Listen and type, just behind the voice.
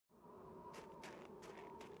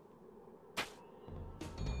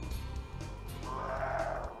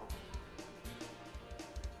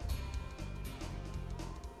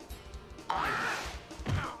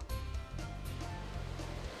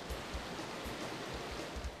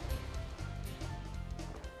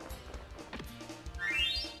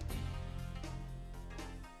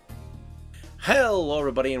Hello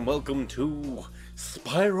everybody and welcome to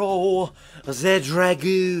Spyro the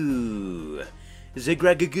Dragon.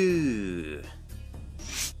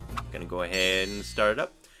 Gonna go ahead and start it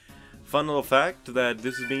up. Fun little fact that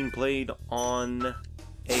this is being played on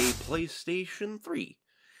a PlayStation 3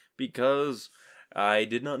 because I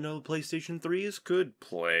did not know PlayStation 3s could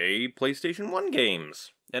play PlayStation 1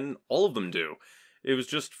 games, and all of them do. It was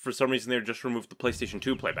just, for some reason, they just removed the PlayStation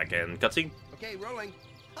 2 playback and cutscene. Okay, rolling.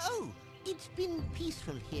 Oh, it's been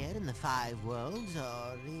peaceful here in the Five Worlds,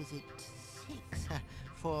 or is it 6,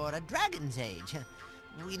 for a dragon's age.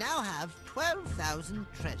 We now have 12,000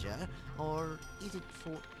 treasure, or is it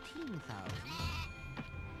 14,000?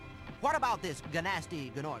 What about this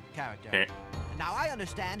Gnasty Gnorc character? Now, I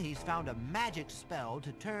understand he's found a magic spell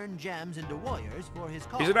to turn gems into warriors for his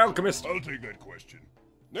cause. He's an alchemist. I'll take that question.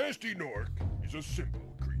 Gnasty Gnorc is a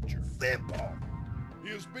simple creature. Simple! He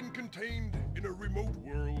has been contained in a remote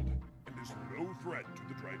world and is no threat to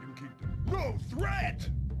the Dragon Kingdom. No threat!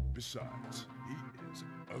 Besides, he is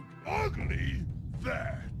ugly.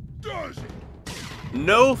 That does it!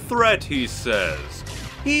 No threat, he says.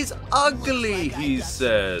 He's ugly, he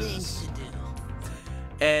says.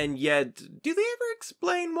 And yet, do they ever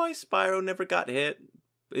explain why Spyro never got hit?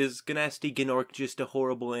 Is Gnasty Gnorc just a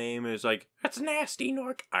horrible name? It's like, that's Gnasty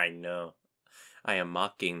Gnorc. I know. I am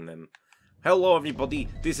mocking them. Hello everybody,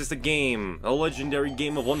 this is the game, a legendary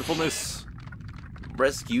game of wonderfulness.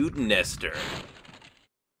 Rescued Nestor.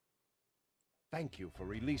 Thank you for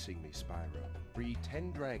releasing me, Spyro. Free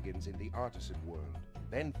 10 dragons in the Artisan world.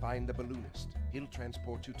 Then find the balloonist. He'll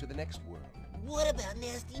transport you to the next world. What about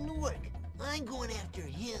Gnasty Gnorc? I'm going after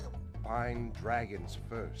him. Find dragons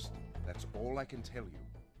first. That's all I can tell you.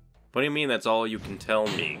 What do you mean that's all you can tell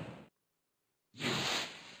me?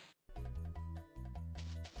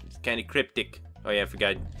 It's kind of cryptic. Oh yeah, I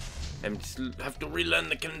forgot. I just have to relearn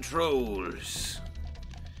the controls.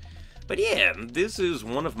 But yeah, this is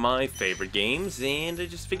one of my favorite games, and I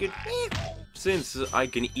just figured, since I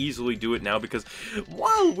can easily do it now, because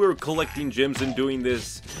while we're collecting gems and doing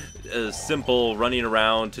this simple running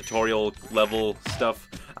around tutorial level stuff,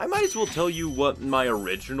 I might as well tell you what my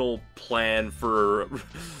original plan for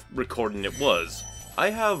recording it was. I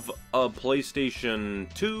have a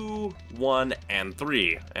PlayStation 2, 1, and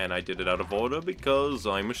 3, and I did it out of order because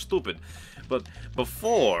I'm stupid. But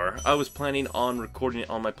before, I was planning on recording it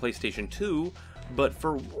on my PlayStation 2, but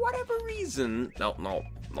for whatever reason... No.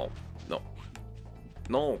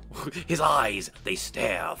 His eyes, they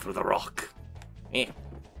stare through the rock. I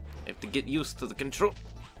have to get used to the control...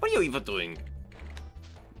 What are you even doing?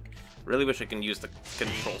 Really wish I can use the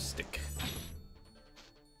control stick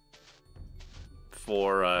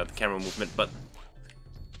for the camera movement, but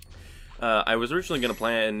I was originally going to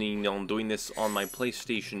plan on doing this on my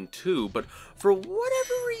PlayStation 2, but for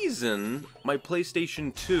whatever reason, my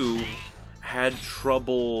PlayStation 2 had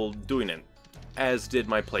trouble doing it, as did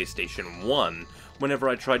my PlayStation 1. Whenever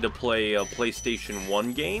I tried to play a PlayStation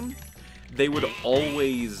 1 game, they would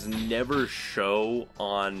always never show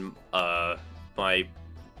on my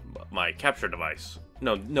capture device.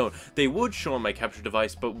 No, they would show on my capture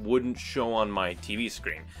device, but wouldn't show on my TV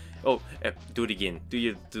screen. Oh, do it again.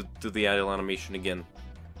 Do the idle animation again.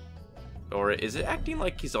 Or is it acting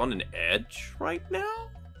like he's on an edge right now?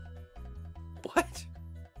 What?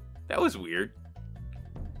 That was weird.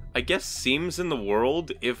 I guess seams in the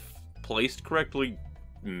world, if placed correctly,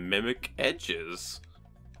 mimic edges.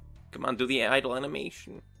 Come on, do the idle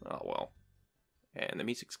animation. Oh well. And the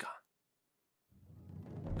music's gone.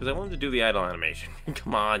 Because I wanted to do the idle animation.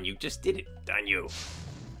 Come on, you just did it, done you.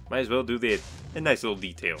 Might as well do that. A nice little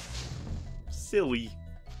detail. Silly,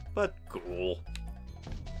 but cool.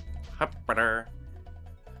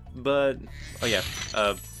 But, oh yeah,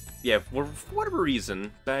 yeah, for whatever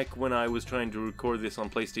reason, back when I was trying to record this on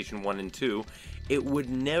PlayStation 1 and 2, it would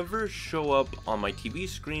never show up on my TV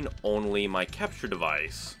screen, only my capture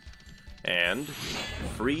device. And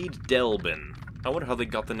Freed Delbin. I wonder how they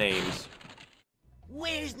got the names.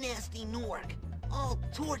 Where's Gnasty Gnorc? I'll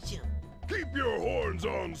torch him. Keep your horns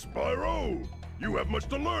on, Spyro! You have much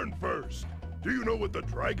to learn first. Do you know what the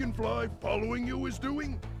dragonfly following you is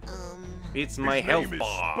doing? It's my His health name is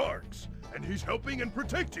bar. Sparks, and he's helping and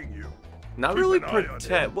protecting you. Not Keep really an eye on him.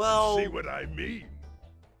 protect. Well, See what I mean?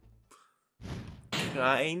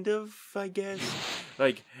 kind of, I guess.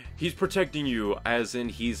 Like, he's protecting you, as in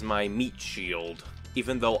he's my meat shield.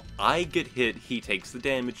 Even though I get hit, he takes the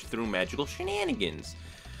damage through magical shenanigans.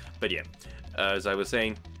 But yeah, as I was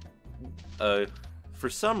saying, for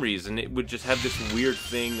some reason, it would just have this weird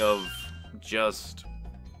thing of just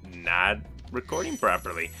not recording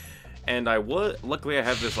properly. And luckily I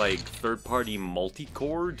have this, like, third-party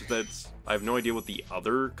multi-cord that's... I have no idea what the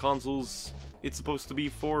other consoles it's supposed to be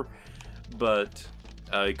for, but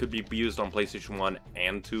it could be used on PlayStation 1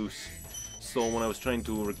 and 2. So when I was trying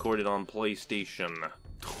to record it on PlayStation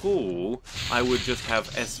 2, I would just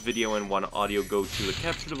have S-video and one audio go to the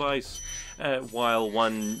capture device, while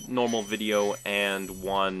one normal video and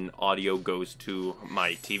one audio goes to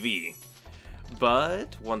my TV.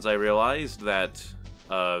 But once I realized that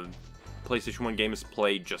PlayStation 1 games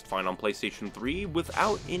play just fine on PlayStation 3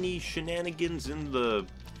 without any shenanigans in the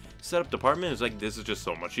setup department, it's like, this is just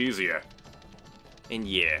so much easier. And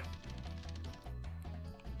yeah.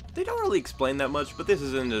 They don't really explain that much, but this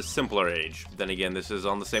is in a simpler age. Then again, this is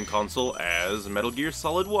on the same console as Metal Gear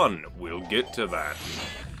Solid 1. We'll get to that.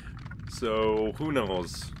 So, who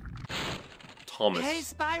knows? Thomas. Hey,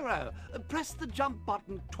 Spyro! Press the jump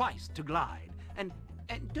button twice to glide. And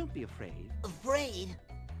don't be afraid. Afraid?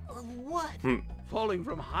 Of what? Falling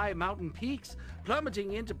from high mountain peaks?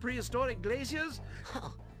 Plummeting into prehistoric glaciers?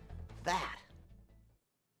 Oh, that.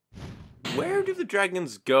 Where do the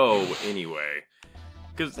dragons go, anyway?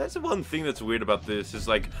 Because that's the one thing that's weird about this, is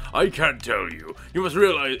like, I can't tell you. You must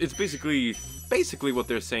realize, it's basically what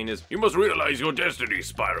they're saying is, you must realize your destiny,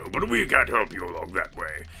 Spyro, but we can't help you along that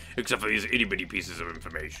way. Except for these itty-bitty pieces of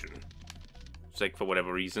information. It's like, for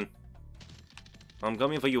whatever reason. I'm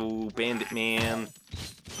coming for you, Bandit Man.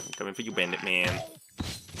 I'm coming for you, Bandit Man.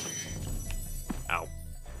 Ow.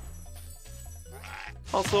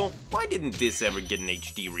 Also, why didn't this ever get an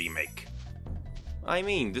HD remake? I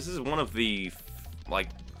mean, this is one of the... like,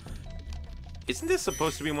 isn't this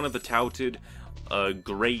supposed to be one of the touted,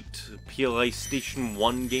 great PlayStation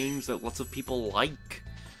 1 games that lots of people like?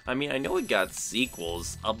 I mean, I know it got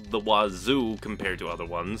sequels up the wazoo compared to other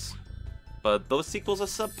ones, but those sequels are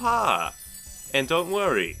subpar. And don't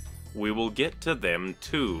worry, we will get to them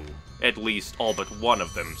too. At least all but one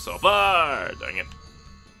of them so far. Dang it.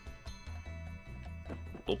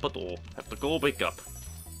 Have to go back up.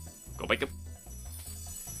 Go back up.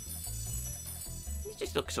 These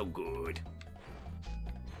just look so good.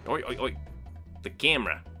 Oi, oi, oi. The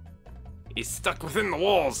camera is stuck within the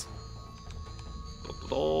walls.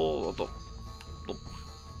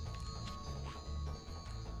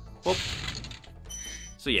 Whoop.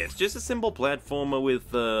 So yeah, it's just a simple platformer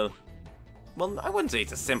with, well, I wouldn't say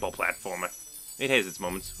it's a simple platformer. It has its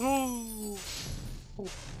moments. Ooh. Ooh.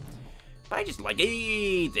 But I just like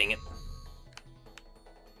it, dang it.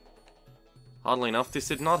 Oddly enough, this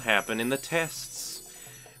did not happen in the tests,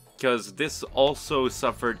 because this also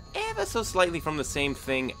suffered ever so slightly from the same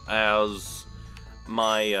thing as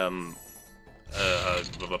my,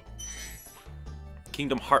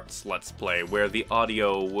 Kingdom Hearts Let's Play, where the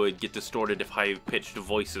audio would get distorted if high-pitched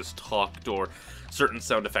voices talked or certain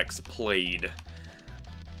sound effects played.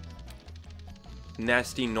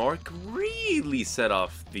 Gnasty Gnorc really set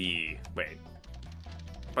off the... wait.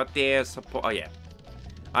 But there's... oh yeah.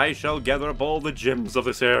 I shall gather up all the gems of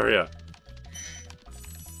this area.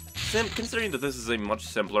 Considering that this is a much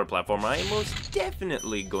simpler platform, I am most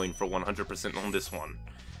definitely going for 100% on this one.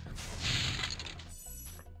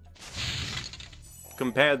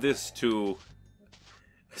 Compare this to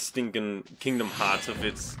stinking Kingdom Hearts of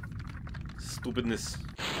its stupidness.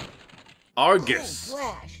 Argus! Oh,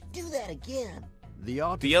 Flash, do that again. The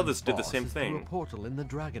others did the same thing. A portal in the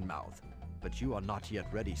Dragon Mouth, but you are not yet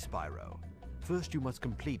ready, Spyro. First, you must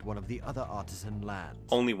complete one of the other Artisan Lands.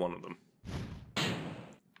 Only one of them.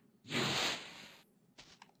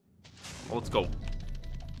 Let's go.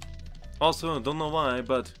 Also, don't know why,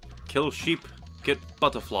 but kill sheep, get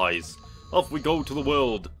butterflies. Off we go to the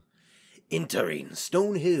world. Entering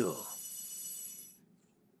Stone Hill.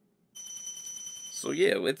 So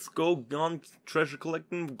yeah, let's go on treasure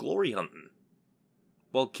collecting, glory hunting.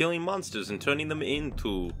 While killing monsters and turning them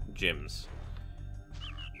into gems.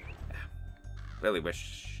 Really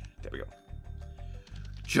wish... there we go.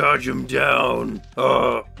 Charge him down!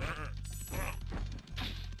 The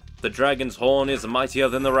dragon's horn is mightier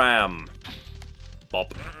than the ram.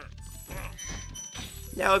 Bop.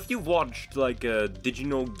 Now, if you've watched, like, Did You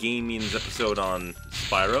Know Gaming's episode on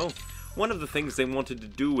Spyro, one of the things they wanted to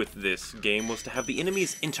do with this game was to have the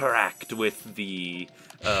enemies interact with the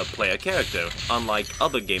player character, unlike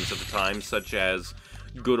other games at the time, such as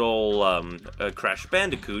good old Crash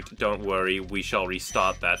Bandicoot. Don't worry, we shall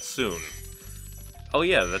restart that soon. Oh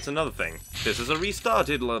yeah, that's another thing. This is a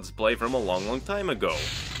restarted Let's Play from a long, long time ago,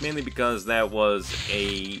 mainly because that was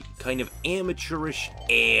a kind of amateurish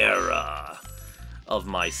era of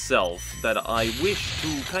myself that I wish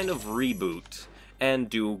to kind of reboot and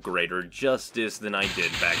do greater justice than I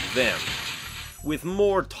did back then. with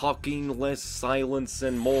more talking, less silence,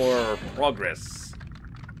 and more progress.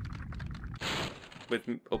 With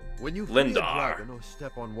When you free a Lindar. dragon or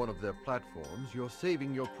step on one of their platforms, you're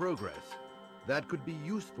saving your progress. That could be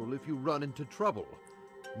useful if you run into trouble.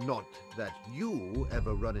 Not that you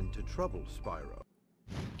ever run into trouble, Spyro.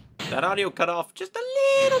 That audio cut off just a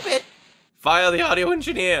little bit. Fire the audio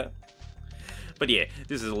engineer. But yeah,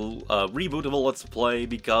 this is a reboot of a Let's Play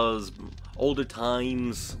because older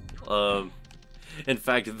times. In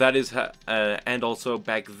fact, that is and also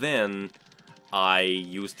back then, I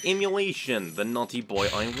used emulation. The naughty boy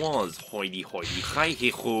I was. Hoity hoity hi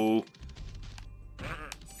hi ho.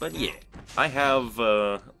 But yeah, I have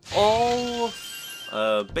I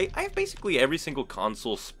have basically every single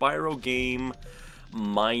console Spyro game,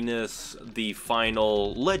 minus the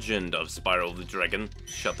final Legend of Spyro the Dragon.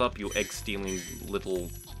 Shut up, you egg-stealing little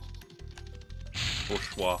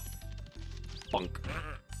bourgeois. Bunk.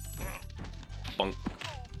 Bunk.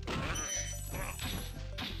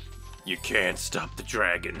 You can't stop the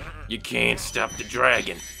dragon. You can't stop the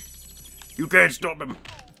dragon. You can't stop him.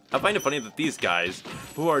 I find it funny that these guys,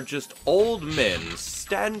 who are just old men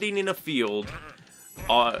standing in a field,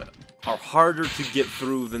 are harder to get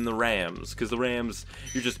through than the rams. Because the rams,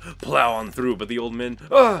 you just plow on through, but the old men,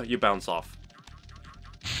 you bounce off.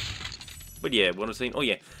 But yeah, what I'm saying, oh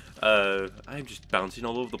yeah, I'm just bouncing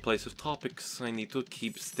all over the place with topics. I need to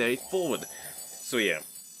keep straightforward. So yeah,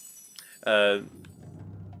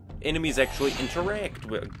 enemies actually interact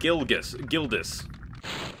with Gildis.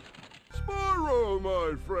 Spyro,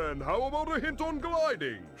 my friend, how about a hint on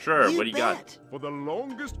gliding? Sure, what do you got? For the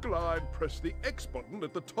longest glide, press the X button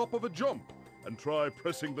at the top of a jump, and try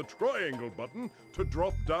pressing the triangle button to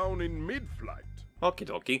drop down in mid-flight. Okie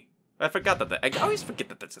dokie. I forgot that. I always forget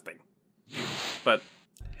that that's a thing. But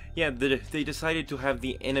yeah, they decided to have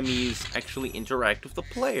the enemies actually interact with the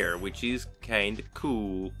player, which is kinda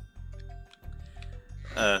cool.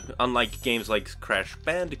 Unlike games like Crash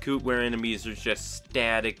Bandicoot, where enemies are just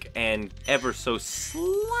static and ever so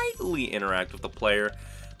slightly interact with the player,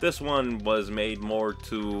 this one was made more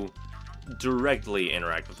to directly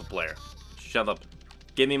interact with the player. Shut up.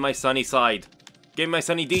 Give me my sunny side. Give me my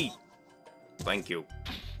sunny D. Thank you.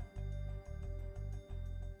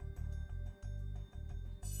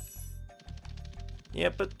 Yeah,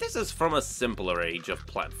 but this is from a simpler age of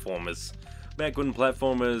platformers. Back when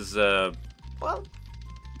platformers, well,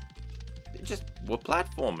 just were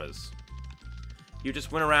platformers. You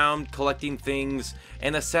just went around collecting things,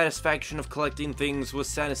 and the satisfaction of collecting things was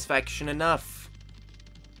satisfaction enough.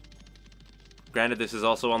 Granted, this is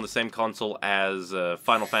also on the same console as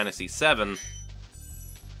Final Fantasy VII.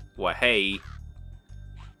 Well, hey.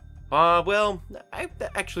 Well,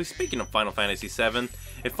 actually, speaking of Final Fantasy VII,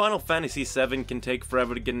 if Final Fantasy VII can take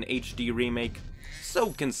forever to get an HD remake,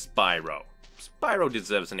 so can Spyro. Spyro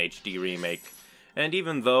deserves an HD remake. And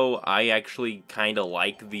even though I actually kinda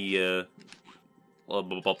like the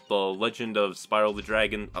Legend of Spyro the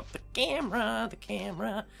Dragon, the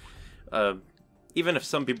camera, even if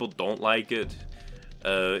some people don't like it,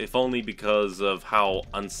 if only because of how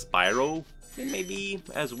unspyro it may be,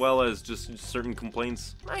 as well as just certain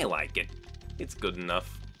complaints, I like it. It's good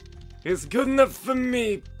enough. It's good enough for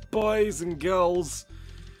me, boys and girls.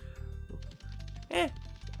 Then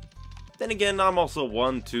again, I'm also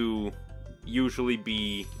one to usually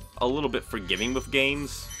be a little bit forgiving with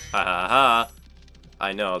games. Ha ha ha.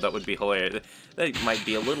 I know, that would be hilarious. That might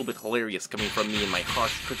be a little bit hilarious coming from me and my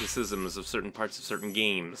harsh criticisms of certain parts of certain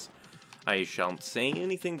games. I shan't say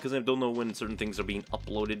anything because I don't know when certain things are being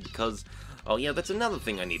uploaded because, oh yeah, that's another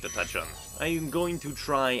thing I need to touch on. I am going to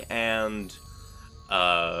try and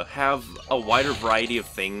have a wider variety of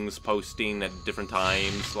things posting at different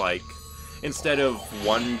times, like instead of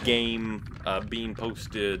one game being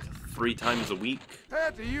posted 3 times a week.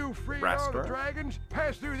 After you free all the dragons,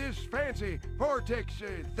 pass through this fancy vortex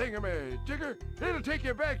thingamajigger. It'll take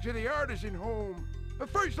you back to the artisan home. But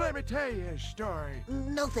first, let me tell you a story.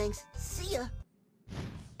 No thanks. See ya.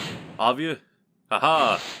 Have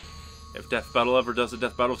Haha! If Death Battle ever does a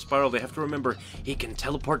Death Battle of Spyro, they have to remember he can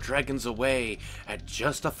teleport dragons away at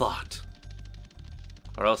just a thought.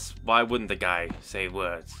 Or else, why wouldn't the guy say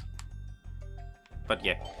words? But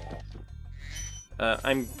yeah.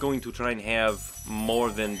 I'm going to try and have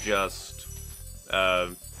more than just,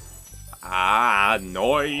 noise!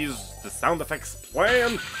 The sound effects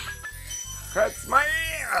plan! Hurts my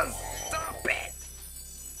ears! Stop it!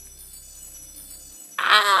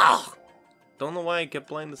 Ow! Don't know why I kept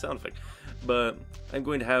playing the sound effect. But I'm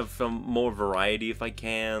going to have some more variety if I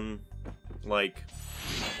can. Like,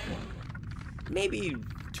 maybe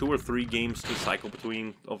 2 or 3 games to cycle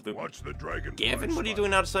between of the... Watch the dragon. Gavin, what are you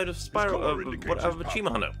doing outside of Spyro, of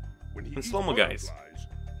Achievement Hunter? And slow-mo guys.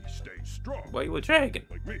 He stays strong. Why are you a dragon?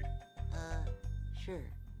 Like me. Sure.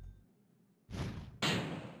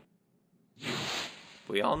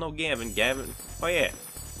 We all know Gavin. Gavin. Oh yeah.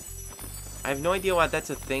 I have no idea why that's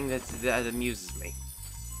a thing that amuses me.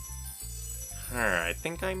 I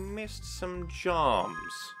think I missed some gems.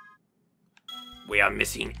 We are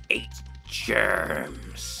missing 8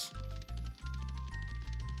 germs.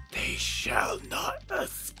 They shall not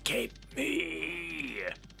escape me.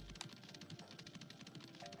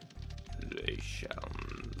 They shall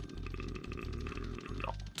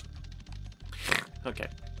not. Okay.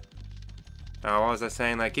 What was I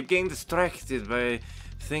saying? I keep getting distracted by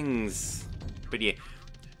things. But yeah.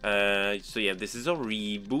 So yeah, this is a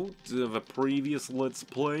reboot of a previous Let's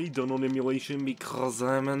Play done on emulation because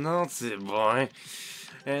I'm a Nazi boy.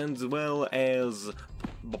 And well as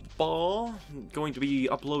going to be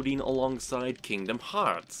uploading alongside Kingdom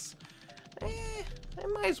Hearts. I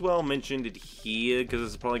might as well mention it here because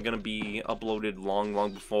it's probably going to be uploaded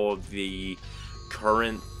long before the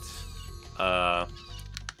current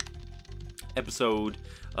episode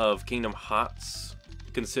of Kingdom Hearts,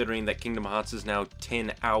 considering that Kingdom Hearts is now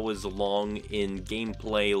 10 hours long in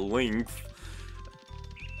gameplay length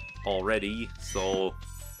already, so,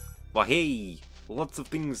 well, hey, lots of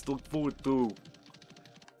things to look forward to.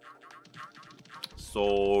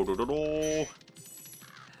 So,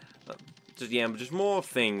 just more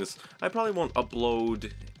things. I probably won't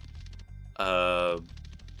upload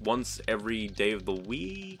once every day of the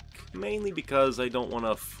week, mainly because I don't want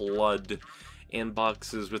to flood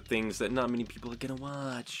inboxes with things that not many people are gonna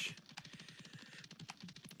watch.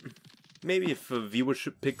 Maybe if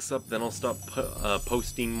viewership picks up, then I'll start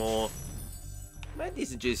posting more. But this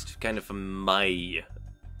is just kind of for my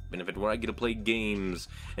benefit, where I get to play games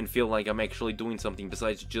and feel like I'm actually doing something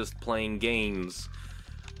besides just playing games,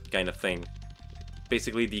 kind of thing.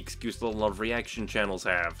 Basically the excuse that a lot of reaction channels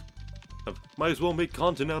have. Might as well make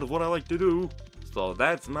content out of what I like to do. So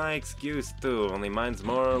that's my excuse too, only mine's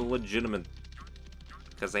more legitimate.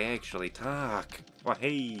 Because I actually talk. Well,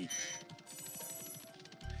 hey.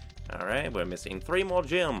 Alright, we're missing 3 more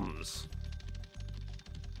gems.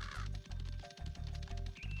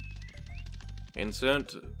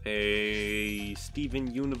 Insert a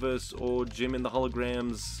Steven Universe or Jim in the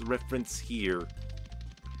Holograms reference here.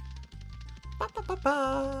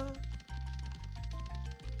 Ba-ba-ba-ba.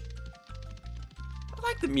 I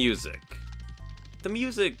like the music. The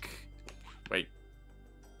music... Wait.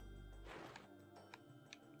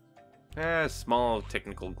 Small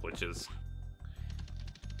technical glitches.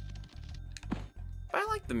 I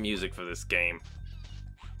like the music for this game.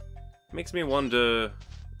 Makes me wonder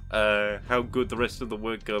how good the rest of the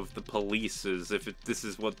work of the police is, if this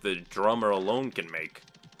is what the drummer alone can make.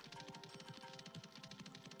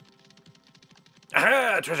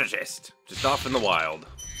 Aha! Treasure chest! Just off in the wild.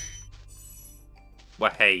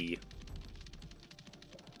 Well, hey.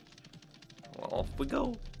 Well, off we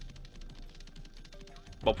go.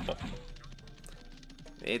 Bop, bop.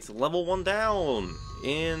 It's level 1 down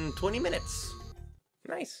in 20 minutes.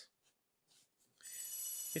 Nice.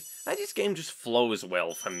 This game just flows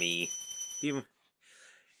well for me. Even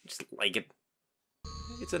just like it.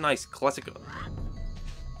 It's a nice classic.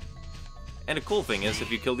 And the cool thing is,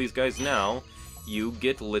 if you kill these guys now, you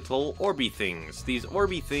get little orby things. These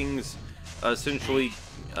orby things essentially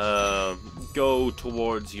go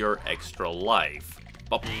towards your extra life.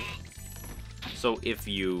 Bop. So if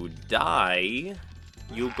you die,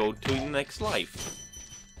 you'll go to the next life.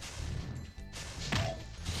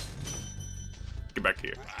 Get back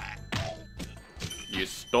here. You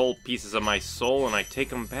stole pieces of my soul and I take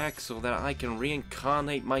them back so that I can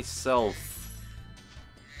reincarnate myself.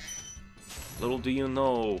 Little do you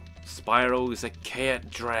know, Spyro is a cat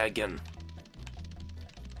dragon.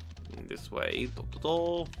 This way.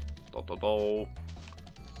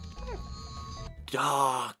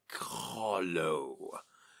 Dark Hollow.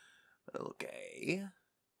 Okay.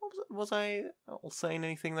 Was I saying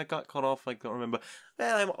anything that got cut off? I can't remember.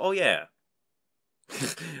 Oh yeah.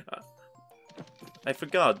 I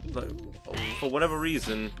forgot. For whatever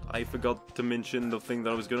reason, I forgot to mention the thing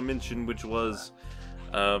that I was going to mention, which was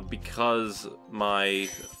because my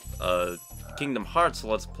Kingdom Hearts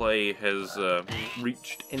Let's Play has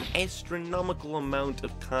reached an astronomical amount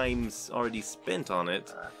of time already spent on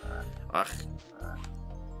it. I'm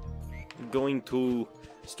going to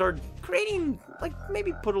start creating, like,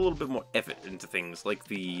 maybe put a little bit more effort into things, like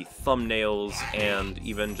the thumbnails and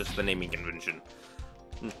even just the naming convention.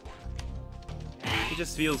 It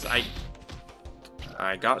just feels,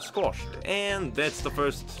 I got squashed. And that's the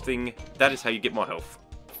first thing. That is how you get more health.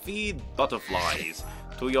 Feed butterflies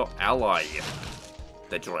to your ally,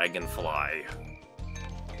 the dragonfly.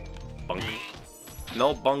 Bunk.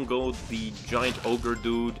 No, Bongo, the giant ogre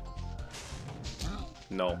dude.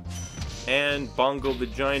 No. And Bongo, the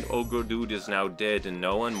giant ogre dude, is now dead and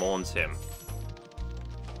no one mourns him.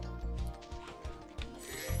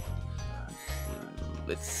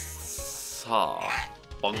 Let's saw.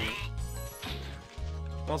 Bunk.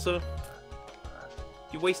 Also,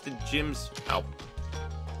 you wasted Jim's. Ow.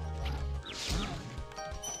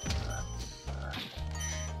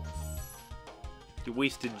 You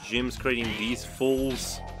wasted Jim's creating these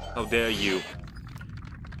fools. How dare you,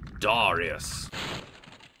 Darius?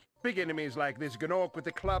 Big enemies like this Gnorc with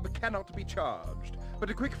the club cannot be charged,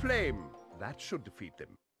 but a quick flame, that should defeat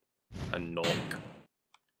them. A Gnorc.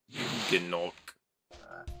 Gnorc.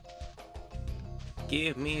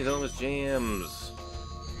 Give me those gems.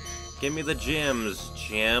 Give me the gems,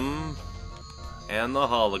 Jim. And the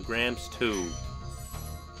holograms, too.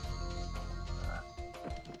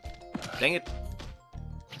 Dang it.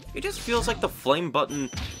 It just feels like the flame button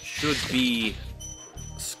should be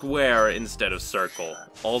square instead of circle.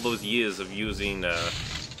 All those years of using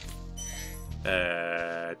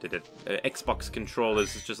Xbox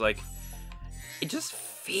controllers is just like, it just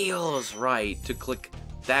feels right to click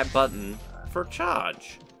that button for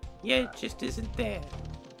charge. Yeah, it just isn't there.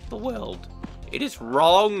 The world. It is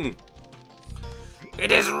wrong.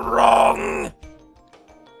 It is wrong.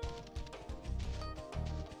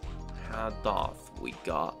 How doth we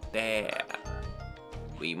got there?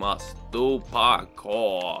 We must do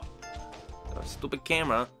parkour. A stupid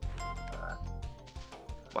camera.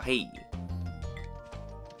 Well, hey.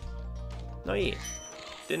 No, yeah.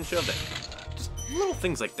 Didn't show that. Just little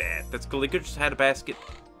things like that. That's cool. They could just had a basket.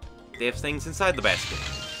 They have things inside the basket.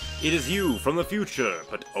 It is you from the future,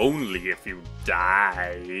 but only if you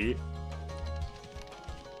die.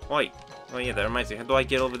 Wait. Oh yeah, that reminds me. How do I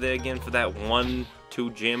get over there again for that 1-2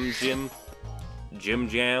 Jim Jam?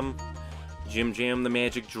 Jim Jam the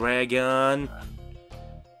Magic Dragon.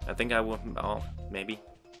 I think I will. Oh, maybe.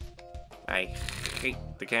 I hate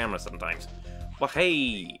the camera sometimes. Well,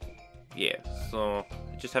 hey. Yeah, so I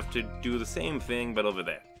just have to do the same thing, but over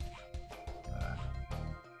there.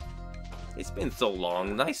 It's been so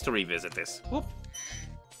long. Nice to revisit this. Whoop.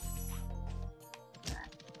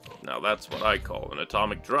 Now that's what I call an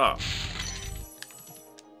atomic drop.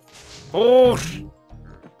 Oh!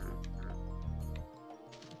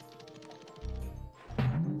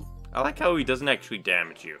 I like how he doesn't actually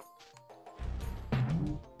damage you.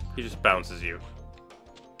 He just bounces you.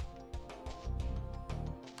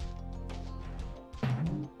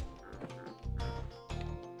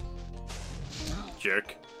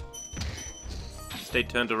 Jerk. Stay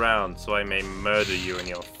turned around so I may murder you and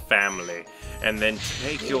your family, and then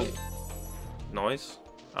take your... Noise?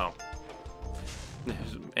 Oh.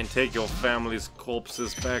 And take your family's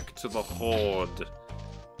corpses back to the Horde.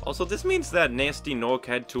 Also, this means that Gnasty Gnorc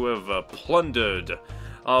had to have plundered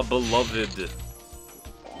our beloved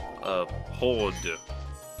Horde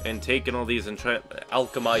and taken all these and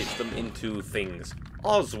alchemized them into things.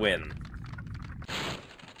 Oswin.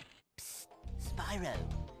 Psst, Spyro.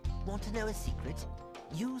 Want to know a secret?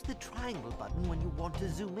 Use the triangle button when you want to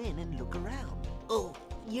zoom in and look around. Oh,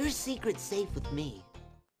 your secret's safe with me.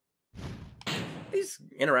 These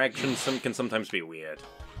interactions can sometimes be weird.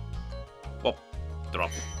 Well,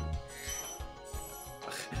 drop.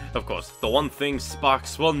 Of course, the one thing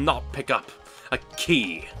Sparks will not pick up. A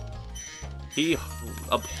key. He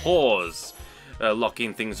abhors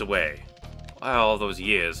locking things away. All those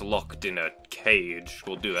years locked in a cage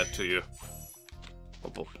will do that to you.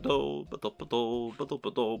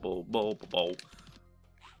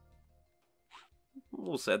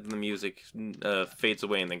 We'll sad the music fades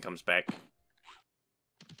away and then comes back.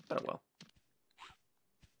 Oh well.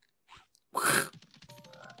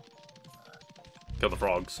 Kill the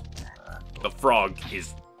frogs. The frog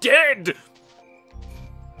is dead!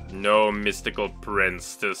 No mystical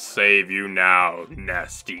prince to save you now,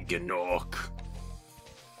 Gnasty Gnorc.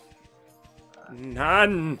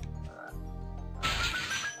 None!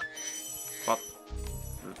 What?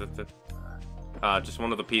 Just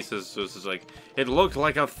one of the pieces was just like, it looked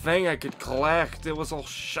like a thing I could collect. It was all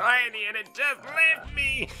shiny and it just left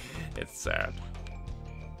me. It's sad.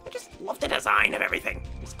 I just love the design of everything.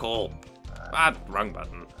 It's cool. Ah, wrong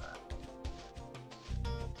button.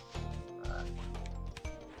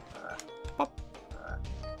 Pop.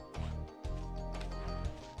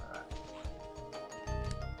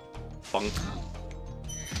 Bonk.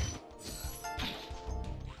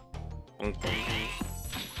 Bonk.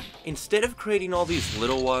 instead of creating all these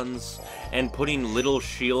little ones and putting little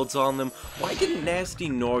shields on them, why didn't Gnasty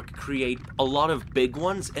Gnorc create a lot of big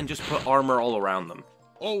ones and just put armor all around them?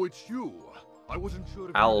 Oh, it's you. I wasn't sure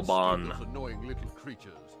if Albon. you those annoying little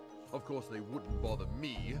creatures. Of course, they wouldn't bother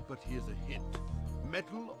me, but here's a hint.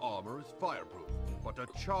 Metal armor is fireproof, but a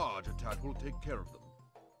charge attack will take care of them.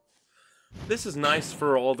 This is nice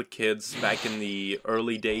for all the kids back in the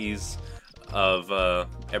early days of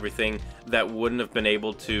everything that wouldn't have been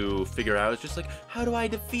able to figure out. It's just like, how do I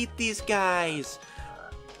defeat these guys?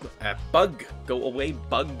 Bug! Go away,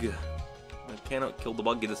 bug! I cannot kill the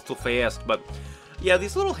bug, it is too fast, but yeah,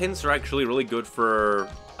 these little hints are actually really good for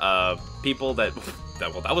people that,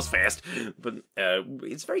 well, that was fast, but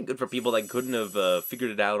it's very good for people that couldn't have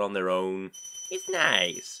figured it out on their own. It's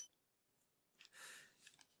nice.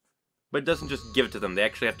 But it doesn't just give it to them, they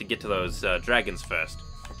actually have to get to those dragons first.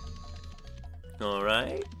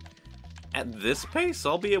 Alright. At this pace,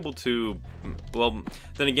 I'll be able to... Well,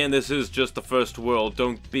 then again, this is just the first world.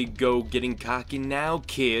 Don't go getting cocky now,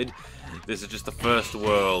 kid. This is just the first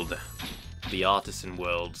world. The Artisan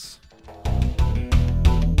Worlds.